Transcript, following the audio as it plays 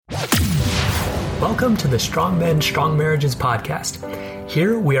Welcome to the Strong Men, Strong Marriages podcast.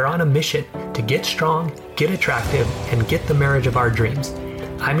 Here we are on a mission to get strong, get attractive, and get the marriage of our dreams.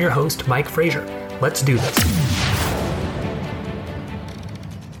 I'm your host, Mike Frazier. Let's do this.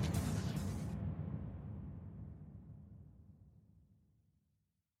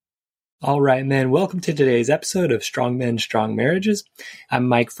 All right, men, welcome to today's episode of Strong Men, Strong Marriages. I'm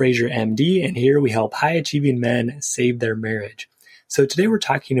Mike Frazier, MD, and here we help high-achieving men save their marriage. So today we're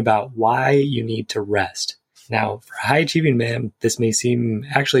talking about why you need to rest. Now, for a high-achieving man, this may seem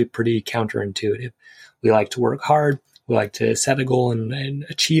actually pretty counterintuitive. We like to work hard. We like to set a goal and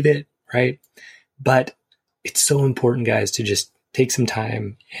achieve it, right? But it's so important, guys, to just take some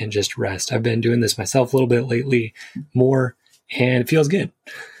time and just rest. I've been doing this myself a little bit lately, more, and it feels good.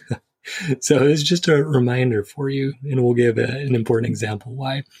 So it's just a reminder for you, and we'll give an important example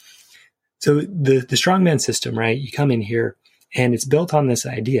why. So the strongman system, right? You come in here, and it's built on this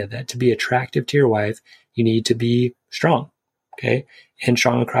idea that to be attractive to your wife, you need to be strong, okay? And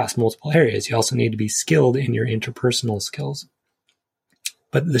strong across multiple areas. You also need to be skilled in your interpersonal skills.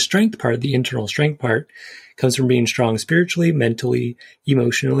 But the strength part, the internal strength part, comes from being strong spiritually, mentally,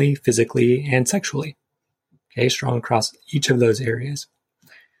 emotionally, physically, and sexually. Okay, strong across each of those areas.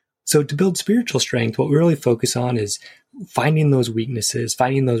 So to build spiritual strength, what we really focus on is finding those weaknesses,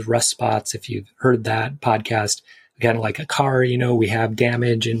 finding those rust spots. If you've heard that podcast, kind of like a car, we have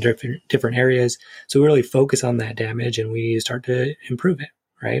damage in different areas. So we really focus on that damage and we start to improve it,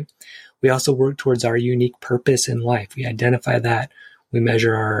 right? We also work towards our unique purpose in life. We identify that. We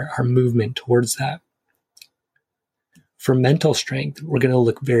measure our movement towards that. For mental strength, we're going to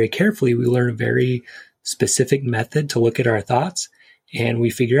look very carefully. We learn a very specific method to look at our thoughts, and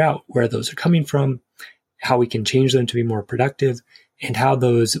we figure out where those are coming from, how we can change them to be more productive, and how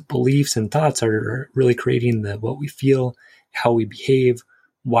those beliefs and thoughts are really creating what we feel, how we behave,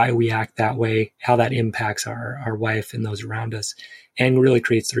 why we act that way, how that impacts our wife and those around us, and really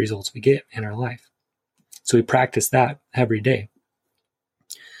creates the results we get in our life. So we practice that every day.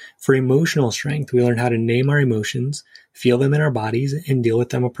 For emotional strength, we learn how to name our emotions, feel them in our bodies, and deal with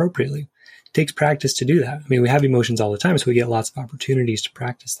them appropriately. It takes practice to do that. We have emotions all the time, so we get lots of opportunities to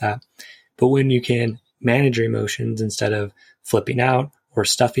practice that. But when you can manage your emotions instead of flipping out or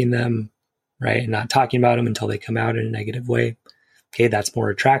stuffing them, right, and not talking about them until they come out in a negative way, okay, that's more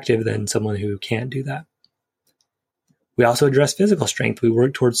attractive than someone who can't do that. We also address physical strength. We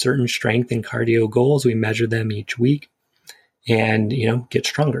work towards certain strength and cardio goals. We measure them each week and, get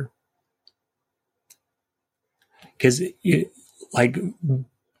stronger. Because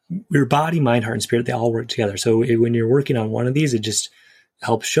your body, mind, heart, and spirit, they all work together. So when you're working on one of these, it just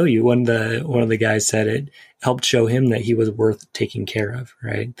helps show you. One of the guys said it helped show him that he was worth taking care of,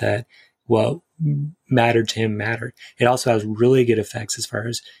 right? That what mattered to him mattered. It also has really good effects as far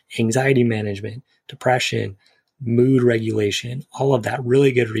as anxiety management, depression, mood regulation, all of that.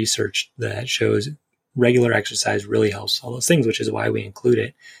 Really good research that shows regular exercise really helps all those things, which is why we include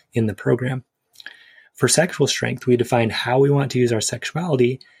it in the program. For sexual strength, we define how we want to use our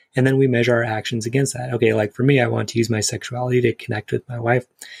sexuality, and then we measure our actions against that. Okay, like for me, I want to use my sexuality to connect with my wife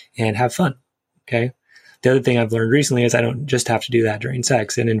and have fun. Okay. The other thing I've learned recently is I don't just have to do that during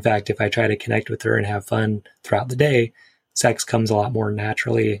sex. And in fact, if I try to connect with her and have fun throughout the day, sex comes a lot more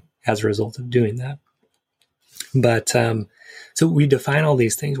naturally as a result of doing that. But, so we define all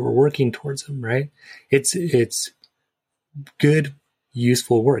these things. We're working towards them, right? It's good,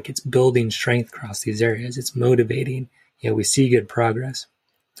 useful work. It's building strength across these areas. It's motivating. We see good progress.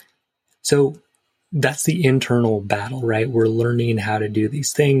 So that's the internal battle, right? We're learning how to do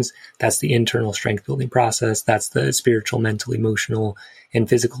these things. That's the internal strength building process. That's the spiritual, mental, emotional, and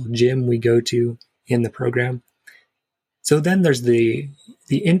physical gym we go to in the program. So then there's the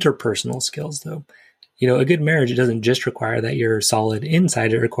interpersonal skills, though. A good marriage, it doesn't just require that you're solid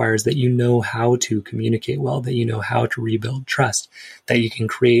inside. It requires that you know how to communicate well, that you know how to rebuild trust, that you can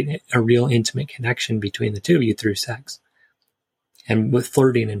create a real intimate connection between the two of you through sex and with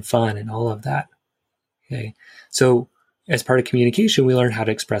flirting and fun and all of that. Okay. So as part of communication, we learn how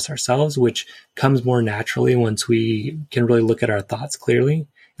to express ourselves, which comes more naturally once we can really look at our thoughts clearly.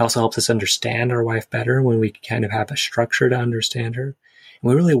 It also helps us understand our wife better when we kind of have a structure to understand her. And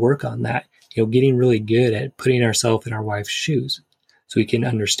we really work on that, getting really good at putting ourselves in our wife's shoes so we can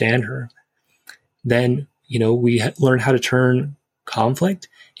understand her. Then, we learn how to turn conflict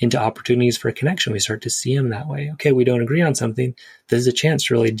into opportunities for connection. We start to see them that way. Okay, we don't agree on something. This is a chance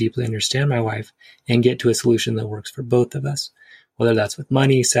to really deeply understand my wife and get to a solution that works for both of us, whether that's with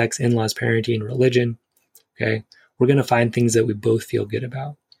money, sex, in-laws, parenting, religion. Okay, we're going to find things that we both feel good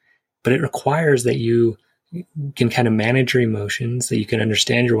about. But it requires that you can kind of manage your emotions, that you can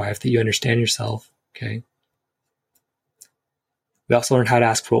understand your wife, that you understand yourself, Okay. We also learn how to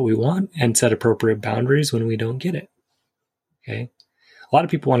ask for what we want and set appropriate boundaries when we don't get it. Okay. A lot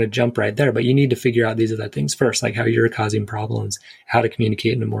of people want to jump right there, but you need to figure out these other things first, like how you're causing problems, how to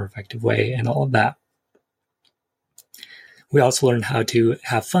communicate in a more effective way, and all of that. We also learn how to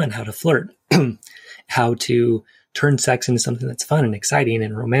have fun, how to flirt, how to turn sex into something that's fun and exciting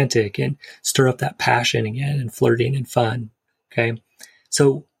and romantic and stir up that passion again and flirting and fun. Okay.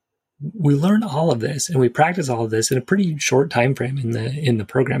 So we learn all of this and we practice all of this in a pretty short time frame in the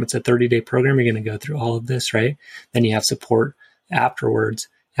program. It's a 30-day program. You're going to go through all of this, right? Then you have support afterwards,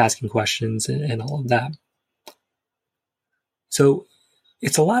 asking questions and all of that. So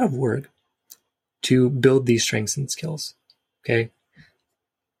it's a lot of work to build these strengths and skills. Okay.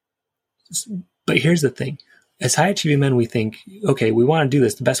 But here's the thing. As high achieving men, we think, okay, we want to do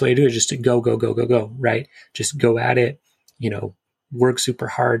this. The best way to do it is just to go, right? Just go at it, work super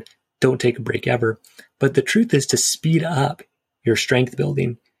hard. Don't take a break ever. But the truth is, to speed up your strength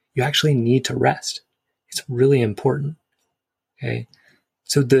building, you actually need to rest. It's really important. Okay.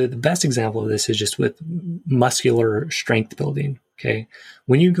 So the best example of this is just with muscular strength building. Okay.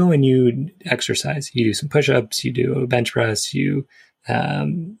 When you go and you exercise, you do some push-ups, you do a bench press, you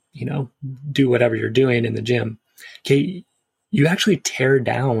do whatever you're doing in the gym. Okay. You actually tear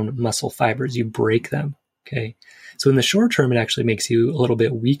down muscle fibers. You break them. Okay. So in the short term, it actually makes you a little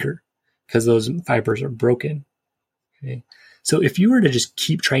bit weaker because those fibers are broken. Okay. So if you were to just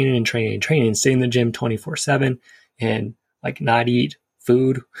keep training and stay in the gym 24/7 and not eat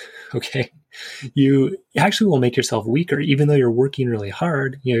food, okay, you actually will make yourself weaker, even though you're working really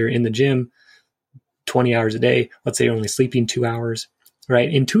hard. You're in the gym 20 hours a day. Let's say you're only sleeping 2 hours, right?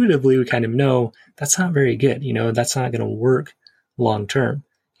 Intuitively, we kind of know that's not very good. That's not going to work long term.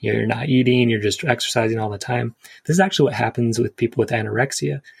 You're not eating, you're just exercising all the time. This is actually what happens with people with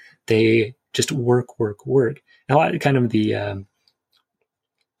anorexia. They just work. Now, kind of the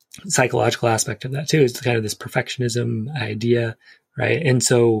psychological aspect of that too is kind of this perfectionism idea, right? And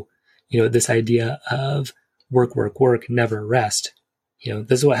so, this idea of work, never rest.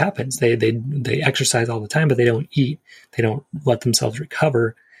 This is what happens. They exercise all the time, but they don't eat. They don't let themselves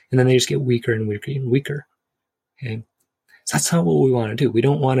recover, and then they just get weaker and weaker. Okay. So that's not what we want to do. We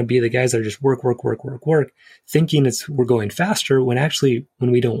don't want to be the guys that are just work, thinking we're going faster when actually,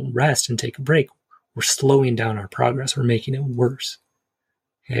 when we don't rest and take a break, we're slowing down our progress. We're making it worse.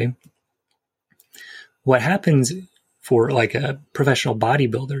 Okay. What happens for a professional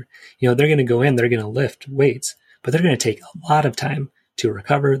bodybuilder, they're going to go in, they're going to lift weights, but they're going to take a lot of time to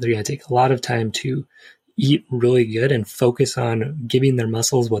recover. They're going to take a lot of time to eat really good and focus on giving their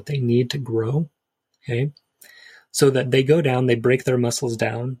muscles what they need to grow. Okay. So that they go down, they break their muscles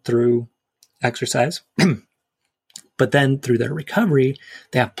down through exercise, but then through their recovery,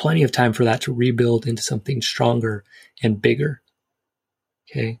 they have plenty of time for that to rebuild into something stronger and bigger.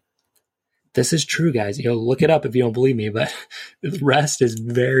 Okay. This is true, guys. Look it up if you don't believe me, but rest is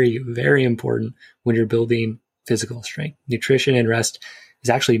very, very important when you're building physical strength. Nutrition and rest is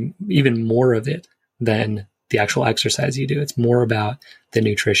actually even more of it than the actual exercise you do. It's more about the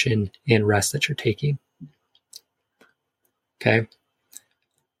nutrition and rest that you're taking. Okay.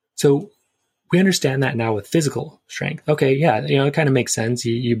 So we understand that now with physical strength. Okay. Yeah. It kind of makes sense.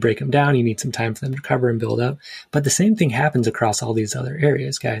 You break them down. You need some time for them to recover and build up. But the same thing happens across all these other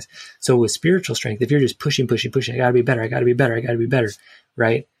areas, guys. So with spiritual strength, if you're just pushing, I gotta be better,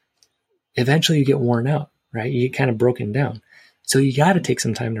 right? Eventually you get worn out, right? You get kind of broken down. So you got to take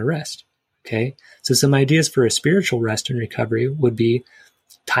some time to rest. Okay. So some ideas for a spiritual rest and recovery would be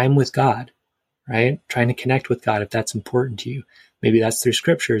time with God, right? Trying to connect with God if that's important to you. Maybe that's through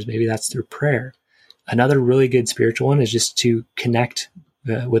scriptures. Maybe that's through prayer. Another really good spiritual one is just to connect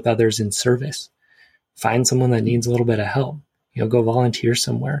with others in service. Find someone that needs a little bit of help. Go volunteer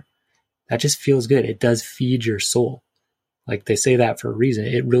somewhere. That just feels good. It does feed your soul. They say that for a reason.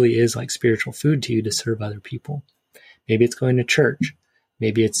 It really is like spiritual food to you to serve other people. Maybe it's going to church.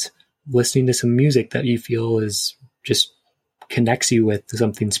 Maybe it's listening to some music that you feel is just connects you with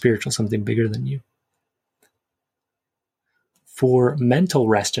something spiritual, something bigger than you. For mental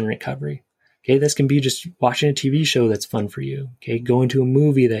rest and recovery, okay, this can be just watching a TV show that's fun for you, okay, going to a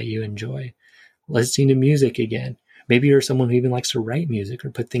movie that you enjoy, listening to music again. Maybe you're someone who even likes to write music or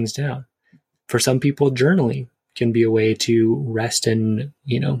put things down. For some people, journaling can be a way to rest and,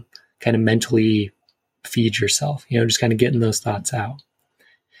 kind of mentally feed yourself, just kind of getting those thoughts out.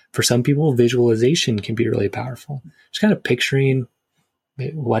 For some people, visualization can be really powerful. Just kind of picturing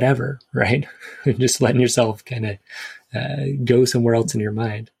whatever, right? Just letting yourself kind of go somewhere else in your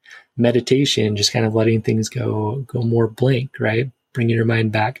mind. Meditation, just kind of letting things go more blank, right? Bringing your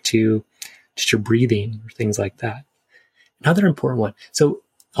mind back to just your breathing or things like that. Another important one. So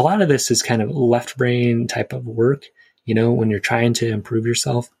a lot of this is kind of left brain type of work, when you're trying to improve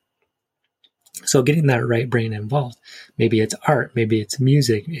yourself. So getting that right brain involved, maybe it's art, maybe it's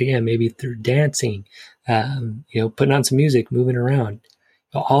music, again, maybe through dancing, putting on some music, moving around.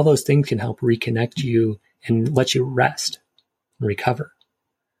 All those things can help reconnect you and let you rest and recover.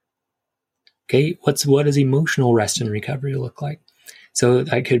 Okay, what does emotional rest and recovery look like? So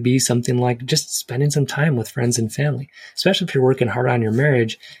that could be something like just spending some time with friends and family, especially if you're working hard on your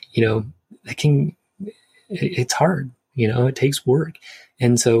marriage. It's hard, it takes work.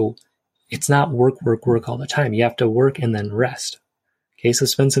 And so it's not work all the time. You have to work and then rest. Okay, so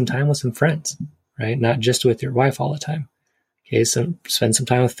spend some time with some friends, right? Not just with your wife all the time. Okay, so spend some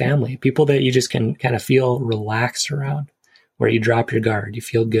time with family, people that you just can kind of feel relaxed around, where you drop your guard, you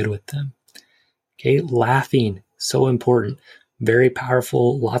feel good with them. Okay, laughing, so important, very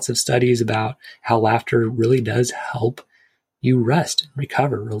powerful. Lots of studies about how laughter really does help you rest,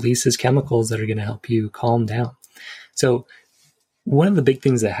 recover, releases chemicals that are going to help you calm down. So one of the big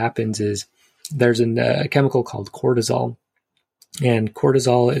things that happens is there's a chemical called cortisol, and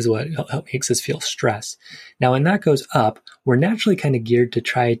cortisol is what makes us feel stress. Now, when that goes up, we're naturally kind of geared to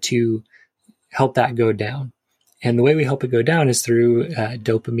try to help that go down. And the way we help it go down is through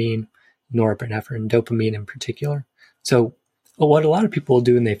dopamine, norepinephrine, dopamine in particular. So what a lot of people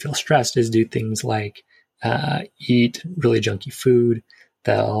do when they feel stressed is do things like eat really junky food.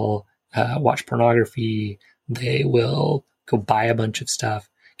 They'll watch pornography. They will go buy a bunch of stuff.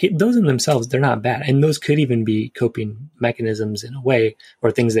 Okay, those in themselves, they're not bad. And those could even be coping mechanisms in a way,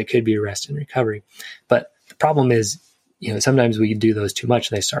 or things that could be rest and recovery. But the problem is, sometimes we do those too much.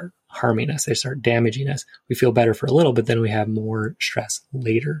 They start harming us. They start damaging us. We feel better for a little, but then we have more stress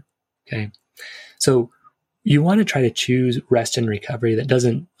later. Okay. So you want to try to choose rest and recovery that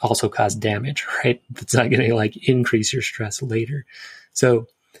doesn't also cause damage, right? That's not going to increase your stress later. So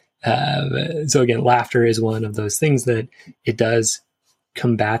again, laughter is one of those things that it does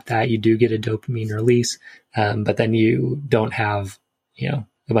combat that. You do get a dopamine release, but then you don't have, a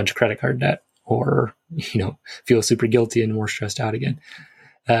bunch of credit card debt or, feel super guilty and more stressed out again.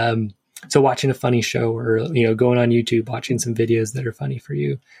 So watching a funny show or, going on YouTube, watching some videos that are funny for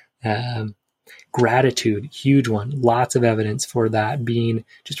you. Gratitude, huge one. Lots of evidence for that being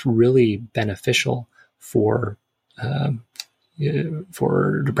just really beneficial for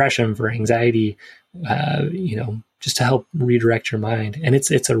depression, for anxiety, just to help redirect your mind. And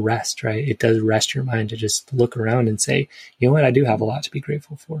it's a rest, right? It does rest your mind to just look around and say, you know what, I do have a lot to be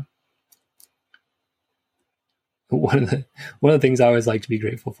grateful for. One of the things I always like to be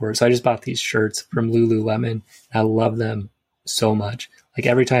grateful for. So I just bought these shirts from Lululemon. I love them so much.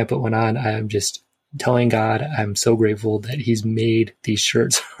 Every time I put one on, I'm just telling God I'm so grateful that he's made these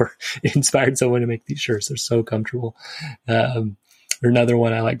shirts or inspired someone to make these shirts. They're so comfortable. Or another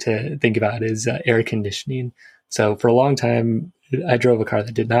one I like to think about is air conditioning. So for a long time, I drove a car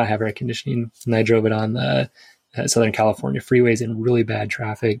that did not have air conditioning, and I drove it on the Southern California freeways in really bad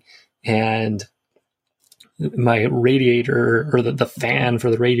traffic. And my radiator or the fan for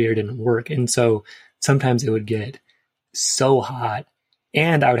the radiator didn't work. And so sometimes it would get so hot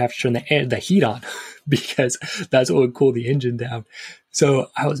and I would have to turn the heat on because that's what would cool the engine down. So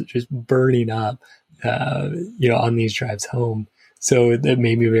I was just burning up, on these drives home. So that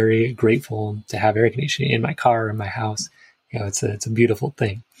made me very grateful to have air conditioning in my car, in my house. It's a beautiful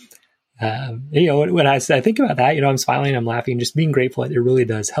thing. When I think about that, I'm smiling, I'm laughing, just being grateful, it really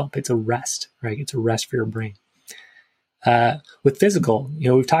does help. It's a rest, right? It's a rest for your brain. With physical,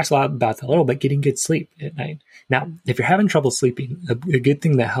 we've talked a lot about that a little bit, getting good sleep at night. Now, if you're having trouble sleeping, a good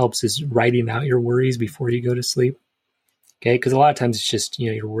thing that helps is writing out your worries before you go to sleep. Okay. Cause a lot of times it's just,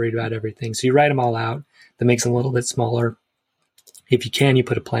 you're worried about everything. So you write them all out. That makes them a little bit smaller. If you can, you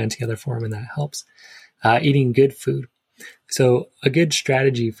put a plan together for them and that helps. Eating good food. So a good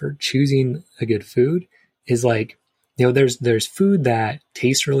strategy for choosing a good food is there's food that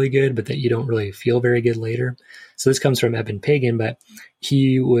tastes really good, but that you don't really feel very good later. So this comes from Eben Pagan, but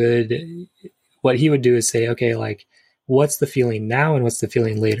what he would do is say, okay, what's the feeling now and what's the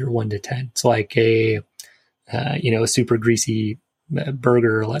feeling later, 1 to 10. So a super greasy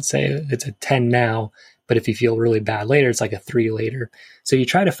burger, let's say it's a 10 now, but if you feel really bad later, it's like a 3 later. So you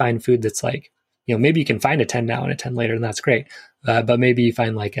try to find food that's maybe you can find a 10 now and a 10 later, and that's great. But maybe you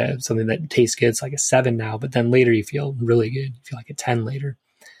find something that tastes good. It's like a 7 now, but then later you feel really good. You feel like a 10 later.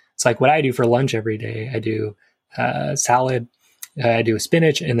 It's like what I do for lunch every day. I do salad, I do a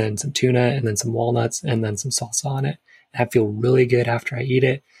spinach and then some tuna and then some walnuts and then some salsa on it. And I feel really good after I eat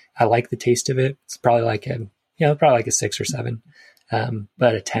it. I like the taste of it. It's probably like a 6 or 7,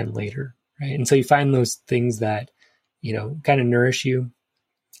 but a 10 later, right? And so you find those things that, kind of nourish you.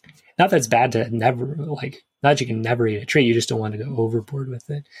 Not that it's bad to never, not that you can never eat a treat, you just don't want to go overboard with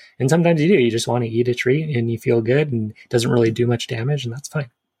it. And sometimes you do, you just want to eat a treat and you feel good and it doesn't really do much damage, and that's fine.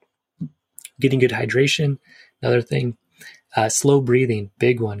 Getting good hydration, another thing. Slow breathing,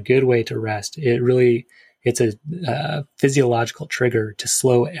 big one, good way to rest. It's a physiological trigger to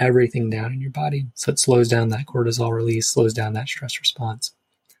slow everything down in your body. So it slows down that cortisol release, slows down that stress response.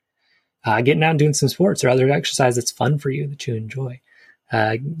 Getting out and doing some sports or other exercise that's fun for you, that you enjoy.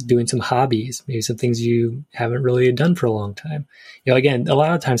 Doing some hobbies, maybe some things you haven't really done for a long time. Again, a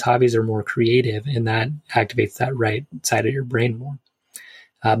lot of times hobbies are more creative, and that activates that right side of your brain more.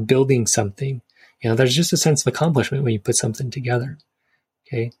 Building something, there's just a sense of accomplishment when you put something together.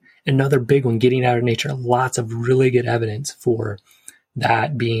 Okay. Another big one, getting out of nature. Lots of really good evidence for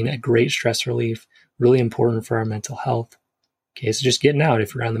that being a great stress relief, really important for our mental health. Okay. So just getting out.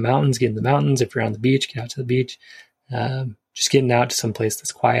 If you're around the mountains, get in the mountains. If you're on the beach, get out to the beach. Just getting out to some place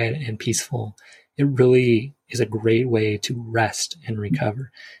that's quiet and peaceful. It really is a great way to rest and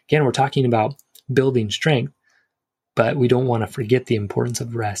recover. Again, we're talking about building strength, but we don't want to forget the importance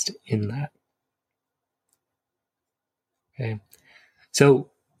of rest in that. Okay. So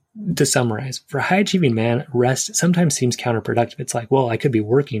to summarize, for a high achieving man, rest sometimes seems counterproductive. It's like, well, I could be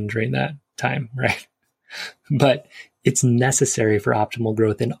working during that time, right? But it's necessary for optimal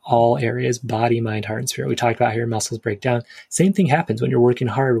growth in all areas, body, mind, heart, and spirit. We talked about here, muscles break down. Same thing happens when you're working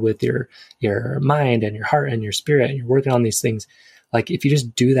hard with your mind and your heart and your spirit, and you're working on these things. Like if you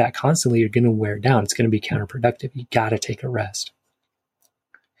just do that constantly, you're going to wear down. It's going to be counterproductive. You got to take a rest.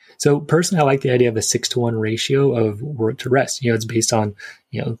 So personally, I like the idea of a 6-to-1 ratio of work to rest. It's based on,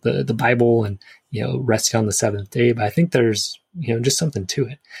 the Bible and, resting on the seventh day. But I think there's, just something to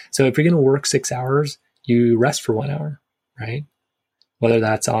it. So if you're going to work 6 hours, you rest for 1 hour, right? Whether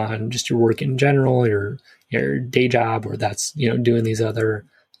that's on just your work in general, your day job, or that's, doing these other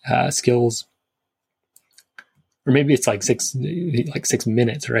skills. Or maybe it's like 6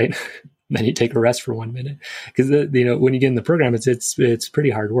 minutes, right? Then you take a rest for 1 minute, because when you get in the program, it's pretty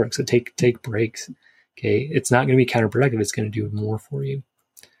hard work. So take breaks. Okay, it's not going to be counterproductive. It's going to do more for you.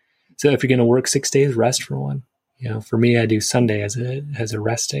 So if you're going to work 6 days, rest for one. For me, I do Sunday as a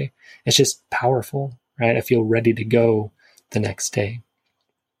rest day. It's just powerful, right? I feel ready to go the next day.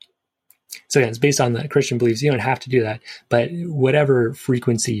 So again, it's based on the Christian beliefs. You don't have to do that, but whatever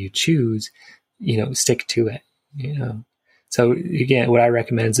frequency you choose, stick to it. So again, what I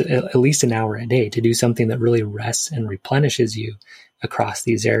recommend is at least an hour a day to do something that really rests and replenishes you across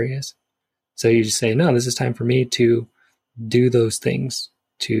these areas. So you just say, no, this is time for me to do those things,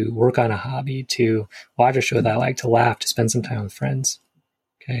 to work on a hobby, to watch a show that I like, to laugh, to spend some time with friends,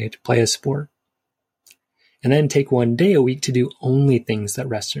 okay, to play a sport. And then take 1 day a week to do only things that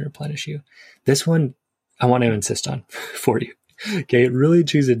rest and replenish you. This one I want to insist on for you. Okay, really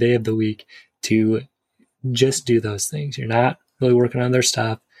choose a day of the week to just do those things. You're not really working on their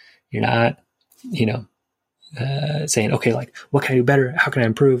stuff. You're not, saying, okay, like, what can I do better? How can I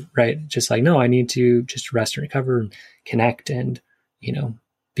improve? Right? Just like, no, I need to just rest and recover and connect and,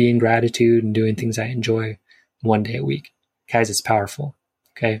 be in gratitude and doing things I enjoy 1 day a week. Guys, it's powerful.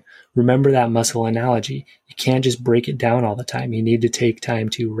 Okay. Remember that muscle analogy. You can't just break it down all the time. You need to take time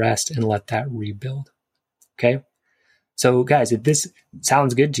to rest and let that rebuild. Okay. So guys, if this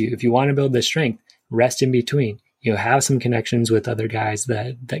sounds good to you, if you want to build this strength, rest in between, have some connections with other guys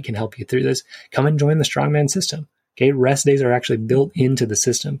that can help you through this. Come and join the Strongman system. Okay. Rest days are actually built into the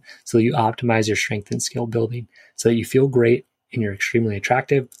system. So you optimize your strength and skill building so that you feel great and you're extremely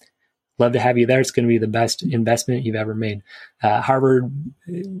attractive. Love to have you there. It's going to be the best investment you've ever made. Harvard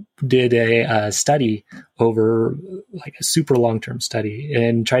did a study over like a super long-term study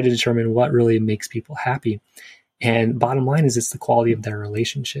and tried to determine what really makes people happy. And bottom line is it's the quality of their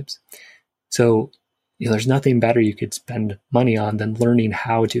relationships. So, there's nothing better you could spend money on than learning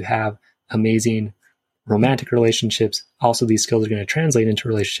how to have amazing romantic relationships. Also, these skills are going to translate into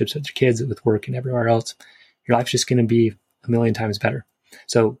relationships with your kids, with work, and everywhere else. Your life's just going to be a million times better.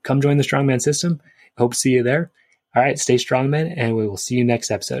 So come join the Strongman system. Hope to see you there. All right, stay strong, men, and we will see you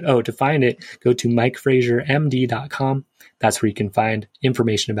next episode. Oh, to find it, go to MikeFrazierMD.com. That's where you can find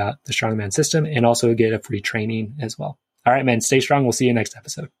information about the Strongman system and also get a free training as well. All right, men, stay strong. We'll see you next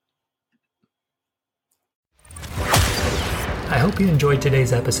episode. I hope you enjoyed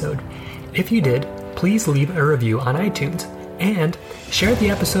today's episode. If you did, please leave a review on iTunes and share the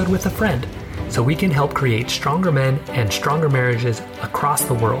episode with a friend so we can help create stronger men and stronger marriages across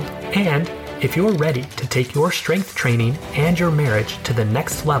the world. And if you're ready to take your strength training and your marriage to the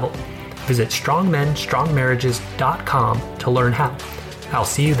next level, visit strongmenstrongmarriages.com to learn how. I'll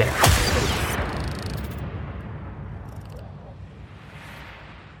see you there.